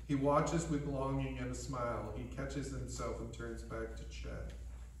 He watches with longing and a smile. He catches himself and turns back to Chet.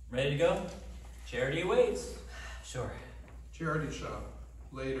 Ready to go? Charity awaits. Sure. Charity shop.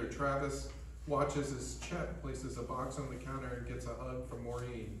 Later, Travis watches as Chet places a box on the counter and gets a hug from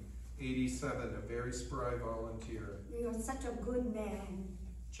Maureen, 87, a very spry volunteer. You're such a good man.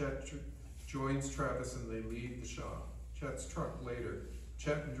 Chet joins Travis and they leave the shop. Chet's truck later.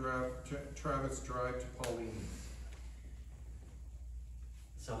 Chet and Travis drive to Pauline.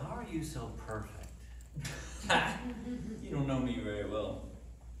 So how are you so perfect? You don't know me very well.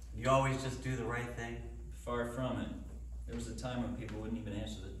 You always just do the right thing? Far from it. There was a time when people wouldn't even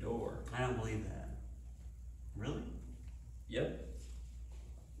answer the door. I don't believe that. Really? Yep.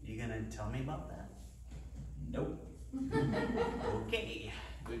 You gonna tell me about that? Nope. Okay.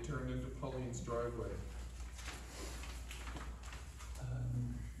 They turned into Pauline's driveway.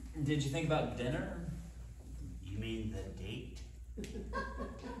 Did you think about dinner? You mean the date?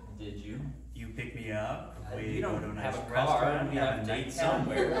 Did you? You pick me up, we You go don't to a nice have a car, restaurant, you have have a a date nightcap.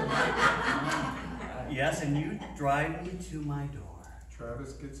 somewhere. Yes, and you drive me to my door.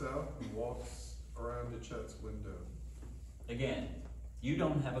 Travis gets out and walks around to Chet's window. Again, you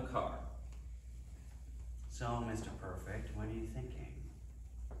don't have a car. So, Mr. Perfect, when are you thinking?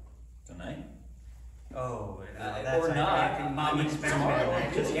 Tonight? Oh, Or not. I think Mom I mean, expects tomorrow. me.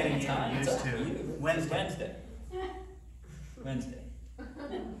 Just getting Time. used It's up to. you. Wednesday. Wednesday.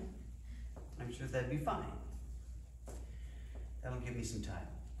 I'm sure that'd be fine. That'll give me some time.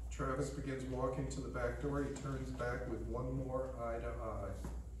 Travis begins walking to the back door. He turns back with one more eye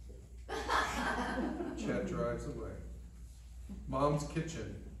to eye. Chet drives away. Mom's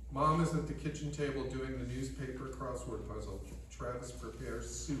kitchen. Mom is at the kitchen table doing the newspaper crossword puzzle. Travis prepares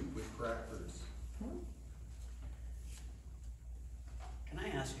soup with crackers. Can I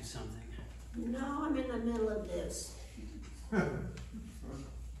ask you something? No, I'm in the middle of this.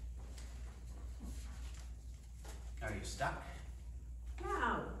 Are you stuck?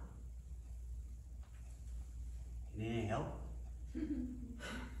 No. You need any help?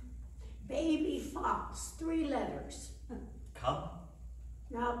 Baby Fox, 3 letters. Cub?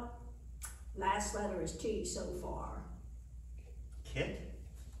 Nope. Last letter is T so far. Kit?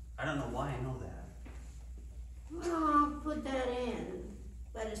 I don't know why I know that. Well, put that in.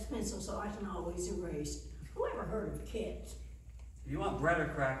 But it's pencil so I can always erase. Who ever heard of Kit? You want bread or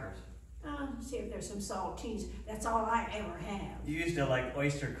crackers? See if there's some saltines. That's all I ever have. You used to like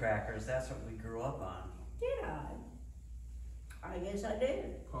oyster crackers. That's what we grew up on. Did I? I guess I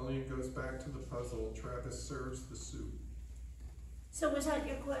did. Pauline goes back to the puzzle. Travis serves the soup. So was that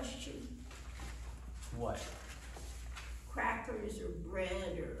your question? What? Crackers or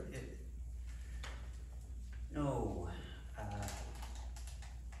bread or... No. It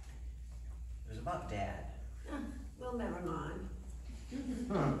was about Dad. Well, never mind.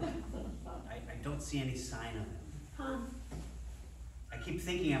 I don't see any sign of him. Huh? I keep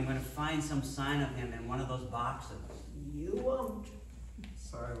thinking I'm going to find some sign of him in one of those boxes. You won't.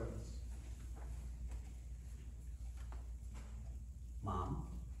 Silence. Mom,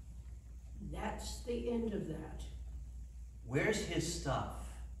 That's the end of that. where's his stuff?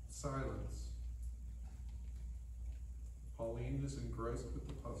 Silence. Pauline is engrossed with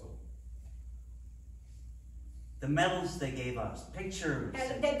the puzzle. The medals they gave us, pictures.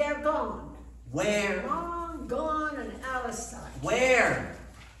 And they're gone. Where? Long gone and out of sight. Where?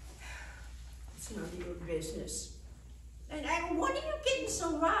 It's none of your business. And what are you getting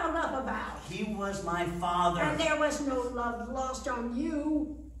so riled up about? He was my father. And there was no love lost on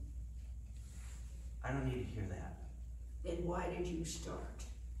you. I don't need to hear that. Then why did you start?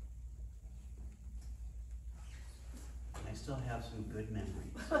 I still have some good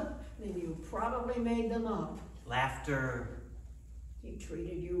memories. Then you probably made them up. Laughter. He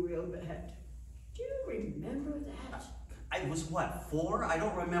treated you real bad. Do you remember that? I was what, 4? I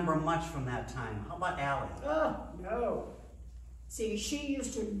don't remember much from that time. How about Allie? Oh, no. See, she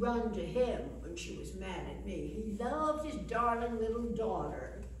used to run to him when she was mad at me. He loved his darling little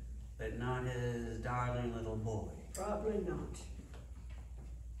daughter. But not his darling little boy. Probably not.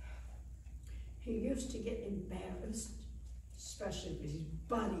 He used to get embarrassed, especially when his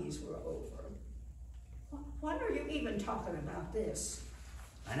buddies were over. When are you even talking about this?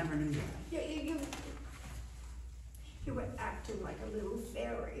 I never knew that. You were acting like a little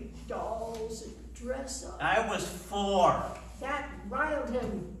fairy, dolls and dress up. I was 4. That riled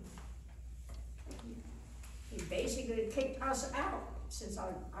him. He basically kicked us out since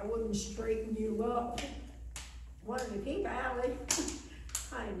I wouldn't straighten you up. Wanted to keep Allie.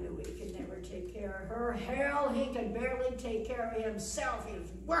 I knew he could never take care of her. Hell, he could barely take care of himself. He was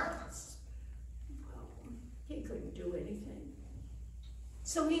worthless. Well, he couldn't do anything.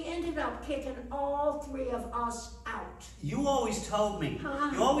 So he ended up kicking all three of us out. You always told me. Huh?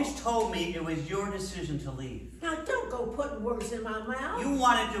 You always told me it was your decision to leave. Now don't go putting words in my mouth. You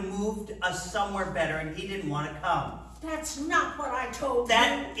wanted to move us somewhere better and he didn't want to come. That's not what I told you.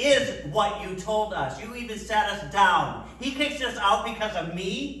 That is what you told us. You even sat us down. He kicked us out because of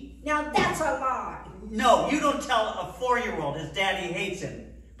me? Now that's a lie. No, you don't tell a 4-year-old his daddy hates him.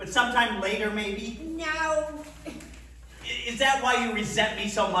 But sometime later, maybe? No. Is that why you resent me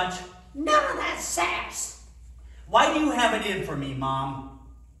so much? None of that sass. Why do you have it in for me, Mom?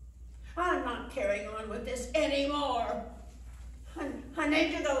 I'm not carrying on with this anymore. I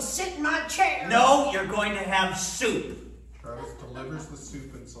need to go sit in my chair. No, you're going to have soup. Travis delivers the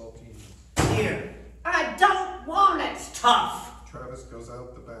soup and saltines. Here. I don't want it. Tough. Travis goes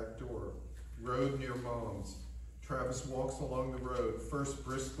out the back door. Road near Mom's. Travis walks along the road, first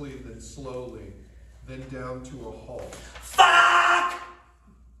briskly, then slowly, then down to a halt. Fuck!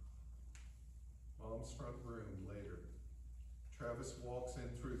 Mom's front room later. Travis walks in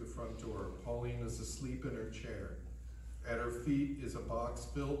through the front door. Pauline is asleep in her chair. At her feet is a box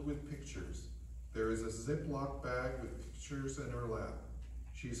filled with pictures. There is a Ziploc bag with pictures in her lap.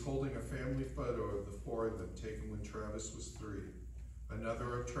 She's holding a family photo of the 4 of them taken when Travis was 3.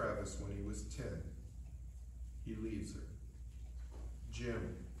 Another of Travis when he was 10. He leaves her.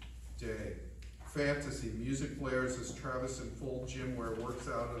 Gym. Day. Fantasy. Music blares as Travis in full gym wear works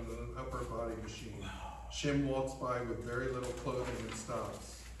out on an upper body machine. Shim walks by with very little clothing and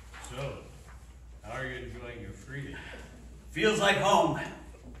stops. So, how are you enjoying your freedom? Feels like home.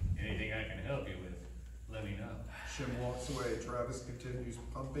 Anything I can help you with, let me know. Shim walks away. Travis continues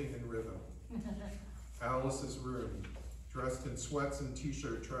pumping in rhythm. Alice's room. Dressed in sweats and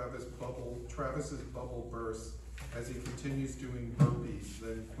t-shirt, Travis's bubble bursts as he continues doing burpees,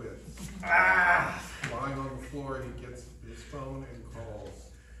 then quits. Lying on the floor, he gets his phone and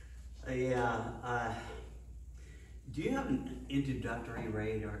calls. Do you have an introductory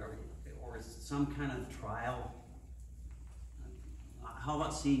rate or some kind of trial? How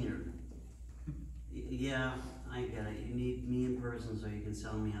about senior? Yeah, I get it. You need me in person so you can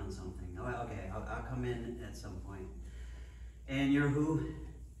sell me on something. Oh, okay, I'll come in at some point. And you're who?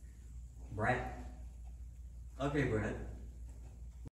 Brett. Okay, Brett.